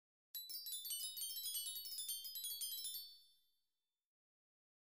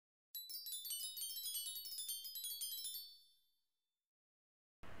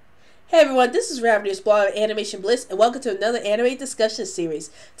Hey everyone, this is Ravenous Blog of Animation Bliss, and welcome to another anime discussion series.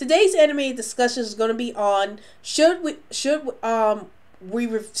 Today's anime discussion is going to be on should we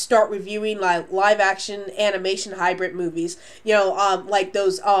start reviewing like live action animation hybrid movies. Like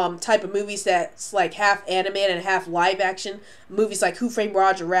those type of movies that's like half animated and half live action movies, like Who Framed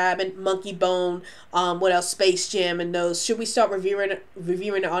Roger Rabbit, Monkey Bone, what else, Space Jam, and those. Should we start reviewing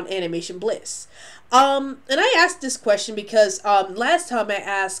it on Animation Bliss? And I asked this question because last time I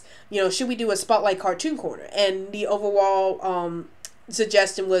asked, should we do a Spotlight Cartoon Corner? And the overall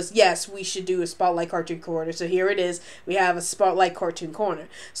suggestion was, yes, we should do a Spotlight Cartoon Corner. So here it is. We have a Spotlight Cartoon Corner.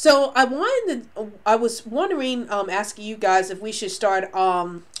 So I was wondering, asking you guys if we should start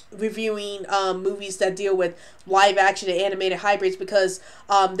reviewing movies that deal with live action and animated hybrids, because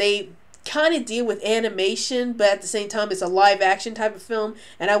they kind of deal with animation, but at the same time it's a live action type of film,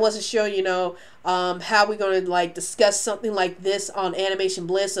 and I wasn't sure, how we're going to like discuss something like this on Animation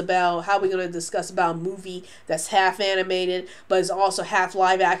Bliss, about how we're going to discuss about a movie that's half animated but is also half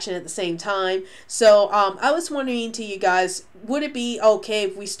live action at the same time. So I was wondering to you guys, would it be okay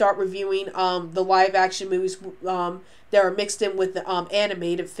if we start reviewing the live action movies that are mixed in with the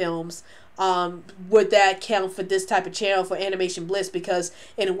animated films? Would that count for this type of channel, for Animation Bliss? Because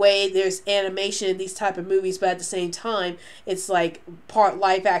in a way there's animation in these type of movies, but at the same time it's like part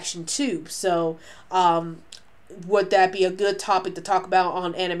live action too. So would that be a good topic to talk about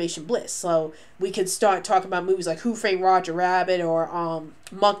on Animation Bliss? So we could start talking about movies like Who Framed Roger Rabbit, or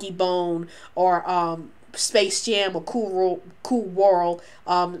Monkey Bone, or Space Jam, or Cool World.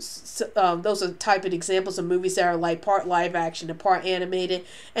 Those are the type of examples of movies that are like part live action and part animated.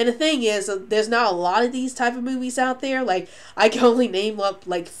 And the thing is, there's not a lot of these type of movies out there. Like, I can only name up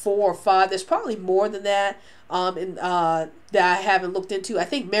like 4 or 5. There's probably more than that. That I haven't looked into. I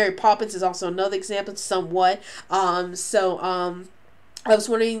think Mary Poppins is also another example, somewhat. I was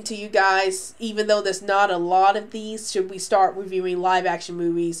wondering to you guys, even though there's not a lot of these, should we start reviewing live action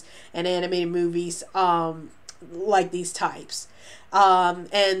movies and animated movies like these types?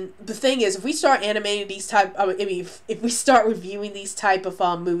 And the thing is, if we start animating these type, if we start reviewing these type of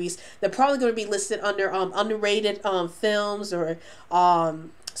movies, they're probably going to be listed under underrated films, or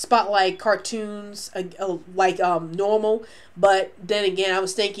Spotlight cartoons, like normal. But then again, I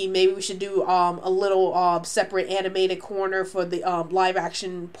was thinking maybe we should do a little separate animated corner for the live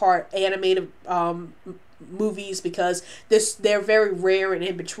action part animated movies, because they're very rare and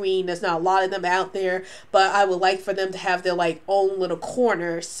in between. There's not a lot of them out there, but I would like for them to have their like own little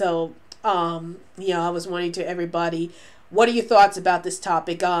corner. So I was wondering to everybody, what are your thoughts about this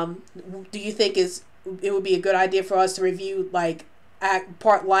topic? Do you think it would be a good idea for us to review like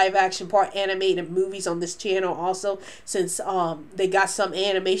part live action, part animated movies on this channel also, since they got some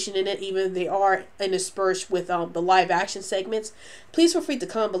animation in it, even if they are interspersed with the live action segments? Please feel free to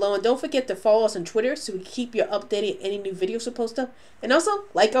comment below, and don't forget to follow us on Twitter so we can keep you updated any new videos we post up, and also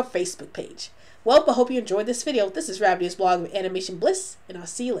like our Facebook page. Well, I hope you enjoyed this video. This is Ravenous Blog with Animation Bliss, and I'll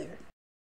see you later.